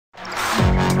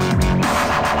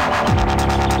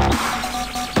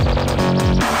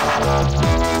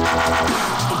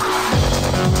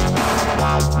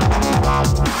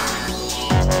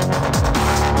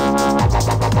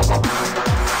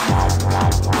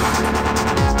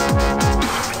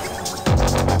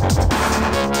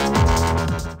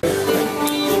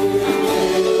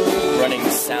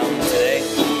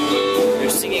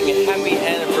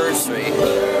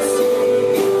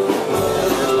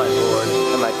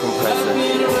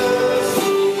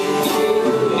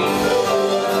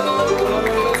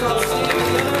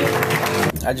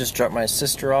I just dropped my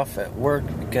sister off at work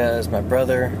because my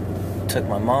brother took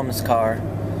my mom's car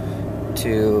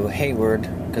to Hayward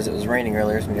because it was raining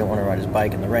earlier, so he didn't want to ride his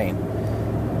bike in the rain.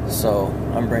 So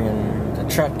I'm bringing the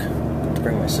truck to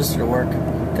bring my sister to work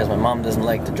because my mom doesn't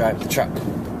like to drive the truck.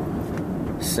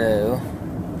 So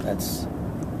that's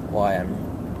why I'm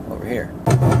over here.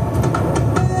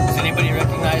 Does anybody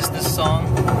recognize this song?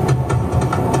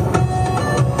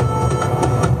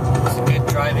 It's good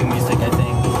driving music, I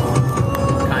think.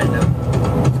 Kind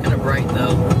of. It's kind of bright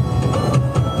though.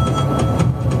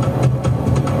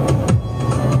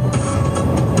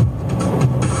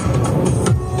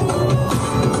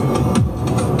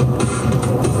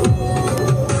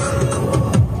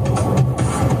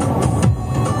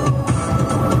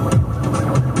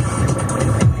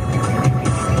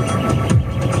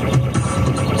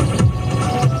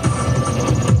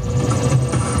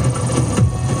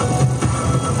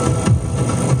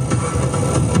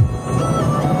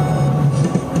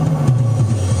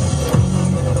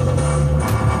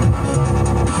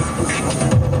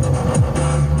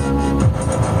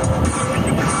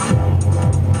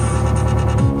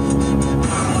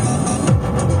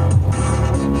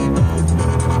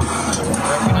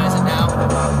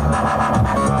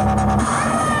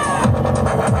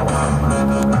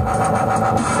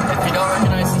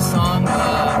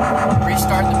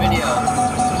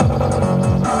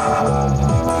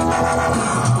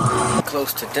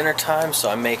 Close to dinner time, so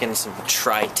I'm making some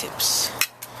tri-tips.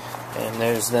 And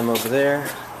there's them over there.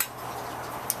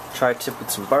 Tri-tip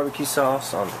with some barbecue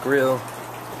sauce on the grill.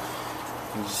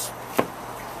 You just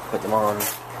put them on. Ooh,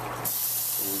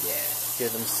 yeah, hear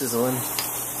them sizzling.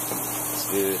 It's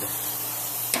good.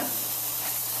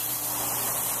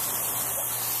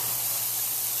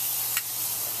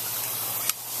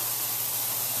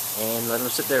 And let them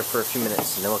sit there for a few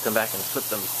minutes, and then we'll come back and flip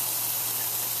them.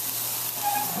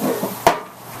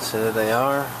 So there they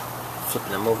are,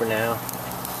 flipping them over now.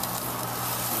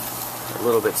 A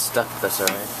little bit stuck, but that's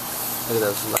alright. Look at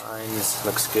those lines,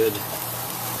 looks good.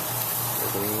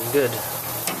 Looking good.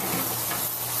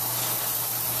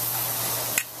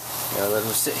 Now let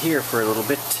them sit here for a little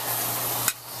bit.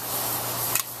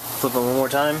 Flip them one more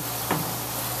time.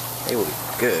 They will be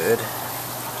good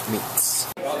meats.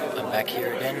 I'm back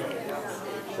here again,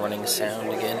 running sound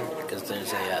again, because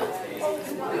there's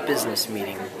a business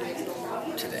meeting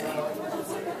today,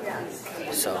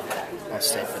 so I'll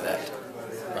stay for that.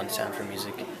 Run sound for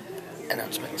music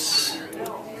announcements.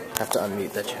 Have to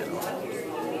unmute that channel.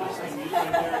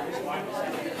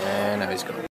 And now he's gone.